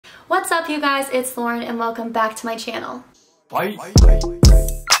What's up, you guys? It's Lauren and welcome back to my channel. Bye.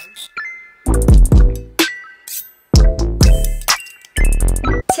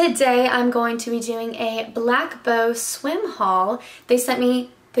 Today I'm going to be doing a Blackbough swim haul. They sent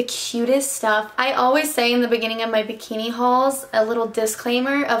me the cutest stuff. I always say in the beginning of my bikini hauls a little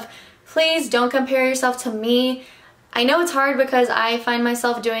disclaimer of please don't compare yourself to me. I know it's hard because I find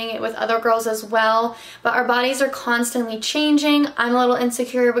myself doing it with other girls as well, but our bodies are constantly changing. I'm a little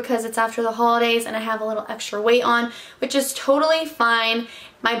insecure because it's after the holidays and I have a little extra weight on, which is totally fine.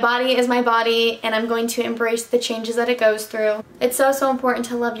 My body is my body and I'm going to embrace the changes that it goes through. It's so important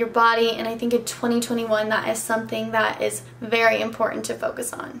to love your body, and I think in 2021 that is something that is very important to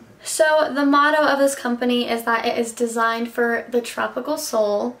focus on. So the motto of this company is that it is designed for the tropical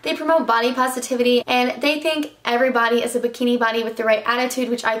soul. They promote body positivity and they think everybody is a bikini body with the right attitude,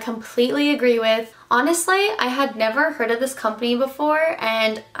 which I completely agree with. Honestly, I had never heard of this company before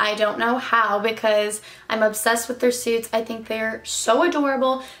and I don't know how because I'm obsessed with their suits. I think they're so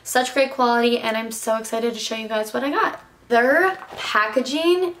adorable, such great quality, and I'm so excited to show you guys what I got. Their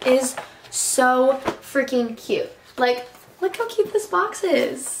packaging is so freaking cute. Like, look how cute this box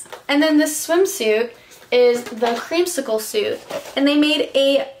is. And then this swimsuit is the creamsicle suit. And they made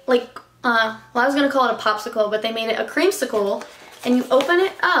a, well, I was gonna call it a popsicle, but they made it a creamsicle. And you open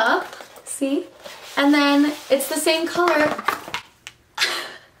it up, see? And then it's the same color.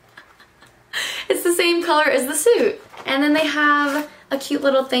 It's the same color as the suit. And then they have a cute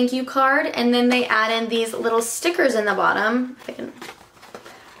little thank you card. And then they add in these little stickers in the bottom. If I can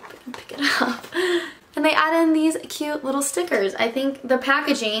pick it up. And they add in these cute little stickers. I think the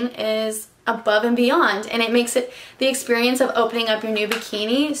packaging is above and beyond, and it makes it the experience of opening up your new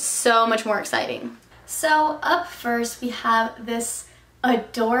bikini so much more exciting. So up first we have this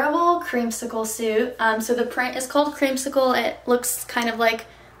adorable creamsicle suit. So the print is called creamsicle. It looks kind of like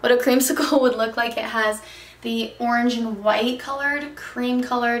what a creamsicle would look like. It has the orange and white colored, cream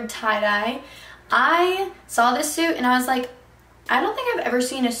colored tie-dye. I saw this suit and I was like, I don't think I've ever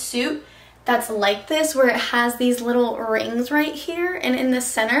seen a suit that's like this, where it has these little rings right here and in the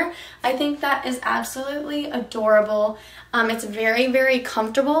center. I think that is absolutely adorable. It's very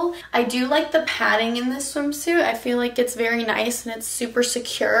comfortable. I do like the padding in this swimsuit. I feel like it's very nice and it's super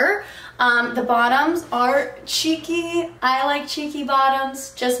secure. The bottoms are cheeky. I like cheeky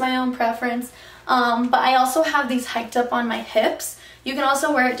bottoms, just my own preference. But I also have these hiked up on my hips. You can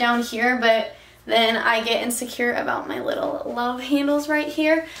also wear it down here, but then I get insecure about my little love handles right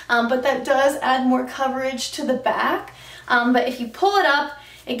here. But that does add more coverage to the back. But if you pull it up,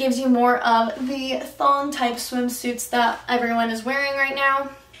 it gives you more of the thong type swimsuits that everyone is wearing right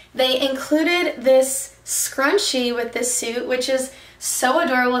now. They included this scrunchie with this suit, which is so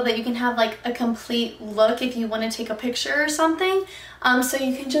adorable that you can have like a complete look if you want to take a picture or something. So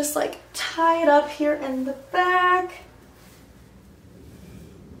you can just like tie it up here in the back.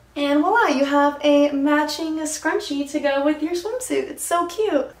 And voila, you have a matching scrunchie to go with your swimsuit. It's so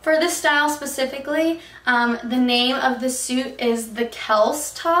cute. For this style specifically, the name of the suit is the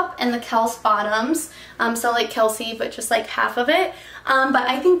Kels top and the Kels bottoms. So like Kelsey, but just like half of it. But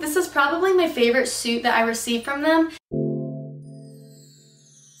I think this is probably my favorite suit that I received from them.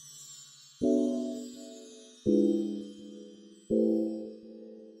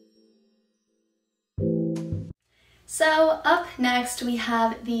 So up next we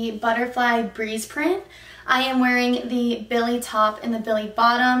have the butterfly breeze print. I am wearing the Billy top and the Billy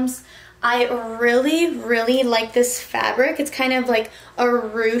bottoms. I really like this fabric. It's kind of like a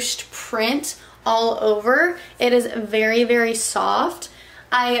ruched print all over. It is very soft.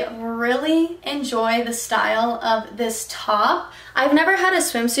 I really enjoy the style of this top. I've never had a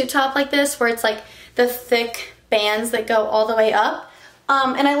swimsuit top like this where it's like the thick bands that go all the way up.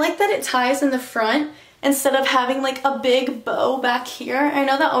 And I like that it ties in the front instead of having like a big bow back here. I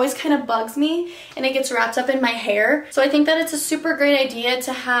know that always kind of bugs me and it gets wrapped up in my hair. So I think that it's a super great idea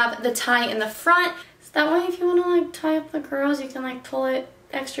to have the tie in the front. So that way if you want to like tie up the curls, you can like pull it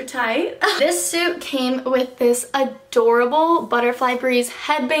extra tight. This suit came with this adorable butterfly breeze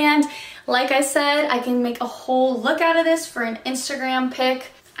headband. Like I said, I can make a whole look out of this for an Instagram pic.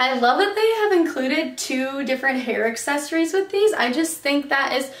 I love that they have included 2 different hair accessories with these. I just think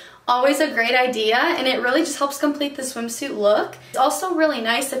that is always a great idea and it really just helps complete the swimsuit look. It's also really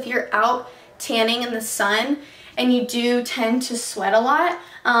nice if you're out tanning in the sun and you do tend to sweat a lot.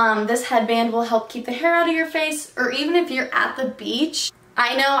 This headband will help keep the hair out of your face, or even if you're at the beach.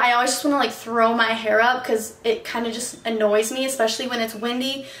 I know I always just want to like throw my hair up because it kind of just annoys me, especially when it's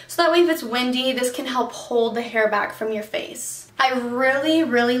windy. So that way if it's windy, this can help hold the hair back from your face. I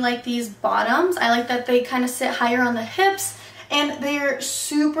really like these bottoms. I like that they kind of sit higher on the hips and they're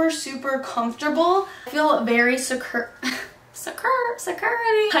super, super comfortable. I feel very security.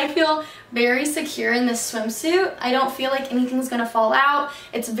 I feel very secure in this swimsuit. I don't feel like anything's gonna fall out.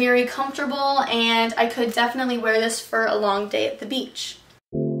 It's very comfortable, and I could definitely wear this for a long day at the beach.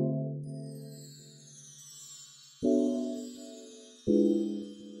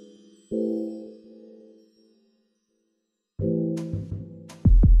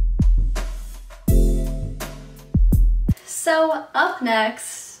 So up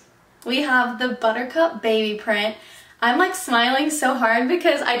next, we have the Buttercup baby print. I'm like smiling so hard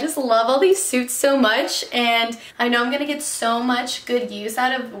because I just love all these suits so much, and I know I'm gonna get so much good use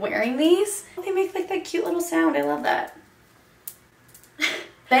out of wearing these. They make like that cute little sound, I love that.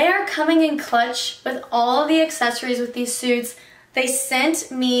 They are coming in clutch with all the accessories with these suits. They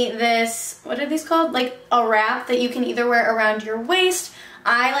sent me this, what are these called? Like a wrap that you can either wear around your waist.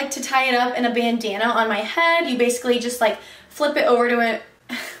 I like to tie it up in a bandana on my head. You basically just like flip it over to it.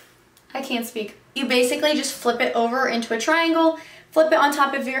 I can't speak. You basically just flip it over into a triangle, flip it on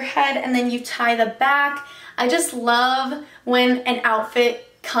top of your head, and then you tie the back. I just love when an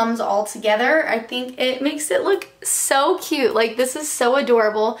outfit comes all together. I think it makes it look so cute. Like, this is so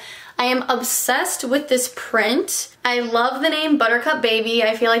adorable. I am obsessed with this print. I love the name Buttercup Baby.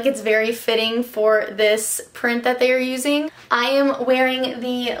 I feel like it's very fitting for this print that they are using. I am wearing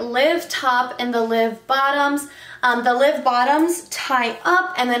the Liv top and the Liv bottoms. The Liv bottoms tie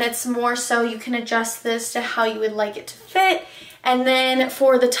up, and then it's more so you can adjust this to how you would like it to fit. And then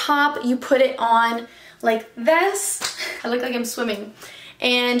for the top, you put it on like this. I look like I'm swimming.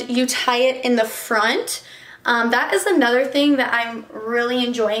 And you tie it in the front. That is another thing that I'm really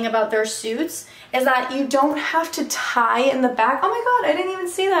enjoying about their suits, is that you don't have to tie in the back. Oh my god, I didn't even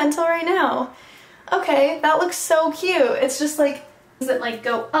see that until right now. Okay, that looks so cute. It's just like, does it like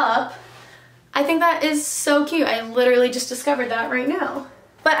go up? I think that is so cute. I literally just discovered that right now.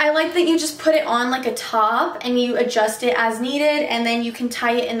 But I like that you just put it on like a top and you adjust it as needed, and then you can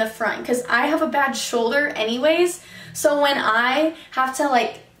tie it in the front, because I have a bad shoulder anyways. So when I have to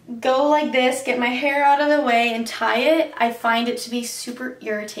like go like this, get my hair out of the way and tie it, I find it to be super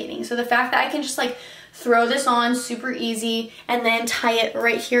irritating. So the fact that I can just like throw this on super easy and then tie it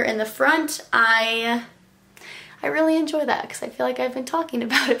right here in the front, I really enjoy that, because I feel like I've been talking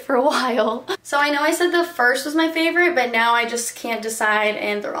about it for a while. So I know I said the first was my favorite, but now I just can't decide,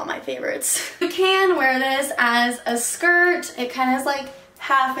 and they're all my favorites. You can wear this as a skirt. It kind of is like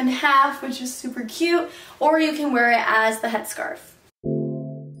half and half, which is super cute, or you can wear it as the headscarf.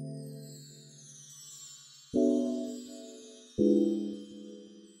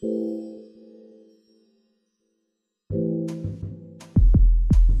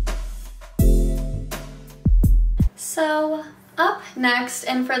 So up next,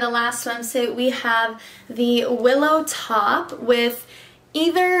 and for the last swimsuit, we have the Willow top with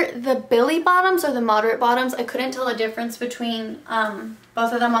either the Billy bottoms or the moderate bottoms. I couldn't tell the difference between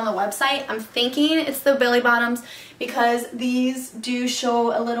both of them on the website. I'm thinking it's the Billy bottoms because these do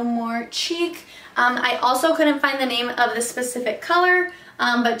show a little more cheek. I also couldn't find the name of the specific color,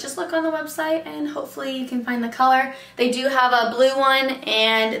 but just look on the website and hopefully you can find the color. They do have a blue one,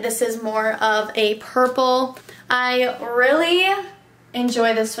 and this is more of a purple. I really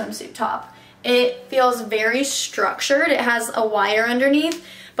enjoy this swimsuit top. It feels very structured. It has a wire underneath,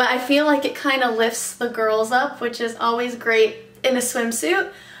 but I feel like it kind of lifts the girls up, which is always great in a swimsuit.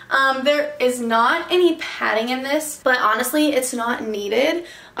 There is not any padding in this, but honestly, it's not needed.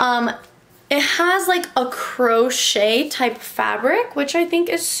 It has like a crochet type fabric, which I think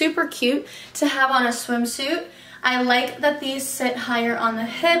is super cute to have on a swimsuit. I like that these sit higher on the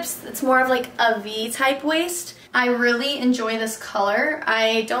hips. It's more of like a V type waist. I really enjoy this color.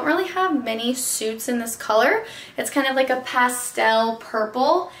 I don't really have many suits in this color. It's kind of like a pastel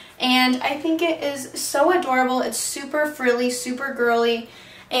purple, and I think it is so adorable. It's super frilly, super girly,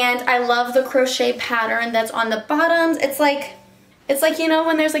 and I love the crochet pattern that's on the bottoms. It's like, you know,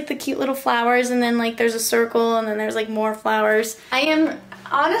 when there's like the cute little flowers and then like there's a circle and then there's like more flowers. I am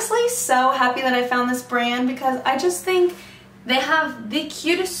honestly so happy that I found this brand, because I just think they have the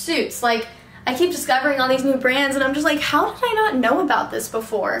cutest suits. Like, I keep discovering all these new brands and I'm just like, how did I not know about this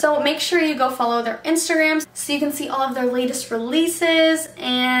before? So make sure you go follow their Instagrams so you can see all of their latest releases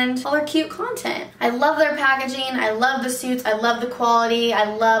and all their cute content. I love their packaging, I love the suits, I love the quality,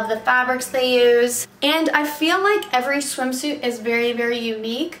 I love the fabrics they use, and I feel like every swimsuit is very, very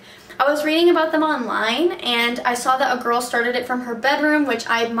unique. I was reading about them online and I saw that a girl started it from her bedroom, which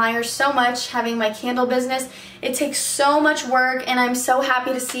I admire so much, having my candle business. It takes so much work, and I'm so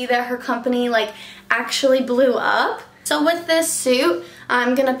happy to see that her company like actually blew up. So with this suit,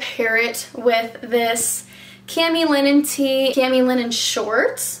 I'm gonna pair it with this cami linen tee, cami linen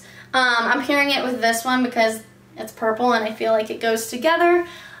shorts. I'm pairing it with this one because it's purple and I feel like it goes together.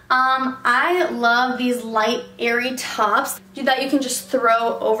 I love these light, airy tops that you can just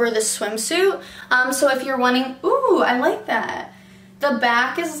throw over the swimsuit. So if you're wanting, ooh, I like that. The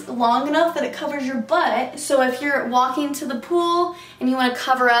back is long enough that it covers your butt. So if you're walking to the pool and you want to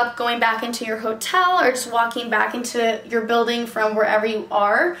cover up going back into your hotel or just walking back into your building from wherever you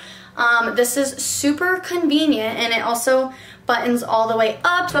are, this is super convenient, and it also buttons all the way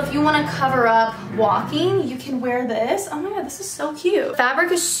up. So if you want to cover up walking, you can wear this. Oh my god, this is so cute.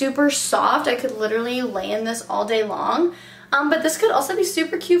 Fabric is super soft. I could literally lay in this all day long. But this could also be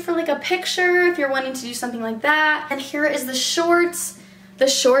super cute for like a picture if you're wanting to do something like that. And here is the shorts. The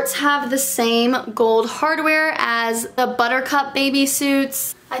shorts have the same gold hardware as the Buttercup baby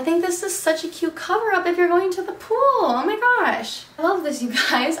suits. I think this is such a cute cover up if you're going to the pool. Oh my gosh. I love this, you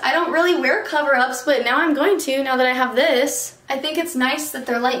guys. I don't really wear cover ups, but now I'm going to now that I have this. I think it's nice that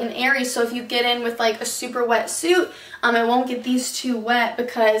they're light and airy, so if you get in with like a super wet suit, it won't get these too wet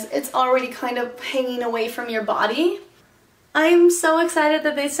because it's already kind of hanging away from your body. I'm so excited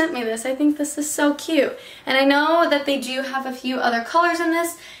that they sent me this. I think this is so cute. And I know that they do have a few other colors in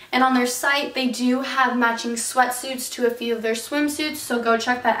this, and on their site they do have matching sweatsuits to a few of their swimsuits, so go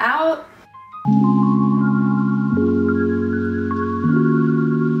check that out.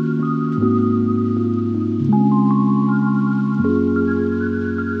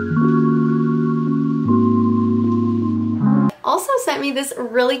 Also sent me this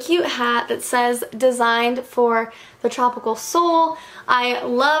really cute hat that says designed for the tropical soul. I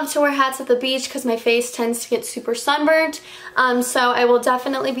love to wear hats at the beach because my face tends to get super sunburnt, so I will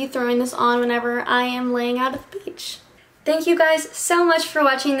definitely be throwing this on whenever I am laying out at the beach. Thank you guys so much for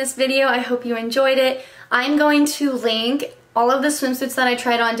watching this video. I hope you enjoyed it. I'm going to link all of the swimsuits that I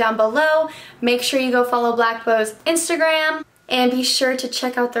tried on down below. Make sure you go follow Blackbough's Instagram. And be sure to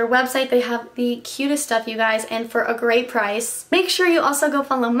check out their website. They have the cutest stuff, you guys, and for a great price. Make sure you also go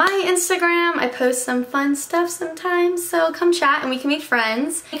follow my Instagram. I post some fun stuff sometimes, so come chat and we can be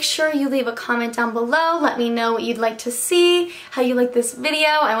friends. Make sure you leave a comment down below. Let me know what you'd like to see, how you like this video.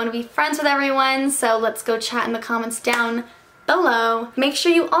 I want to be friends with everyone, so let's go chat in the comments down below. Make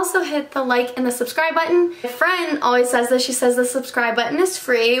sure you also hit the like and the subscribe button. My friend always says this. She says the subscribe button is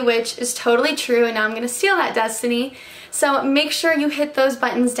free, which is totally true, and now I'm going to steal that, Destiny. So make sure you hit those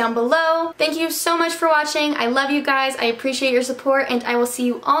buttons down below. Thank you so much for watching. I love you guys. I appreciate your support, and I will see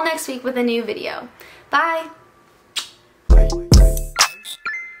you all next week with a new video. Bye!